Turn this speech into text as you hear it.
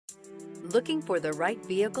Looking for the right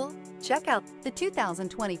vehicle? Check out the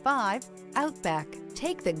 2025 Outback.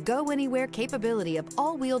 Take the go-anywhere capability of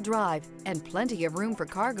all-wheel drive and plenty of room for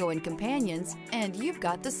cargo and companions, and you've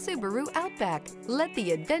got the Subaru Outback. Let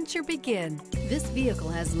the adventure begin. This vehicle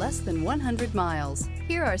has less than 100 miles.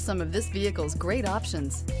 Here are some of this vehicle's great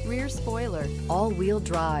options: rear spoiler, all-wheel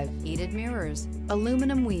drive, heated mirrors,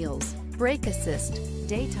 aluminum wheels, brake assist,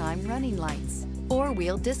 daytime running lights,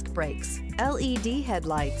 four-wheel disc brakes, LED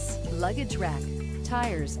headlights, luggage rack,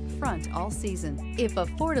 tires, front all season. If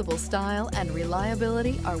affordable style and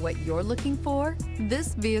reliability are what you're looking for,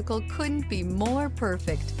 this vehicle couldn't be more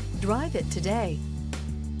perfect. Drive it today.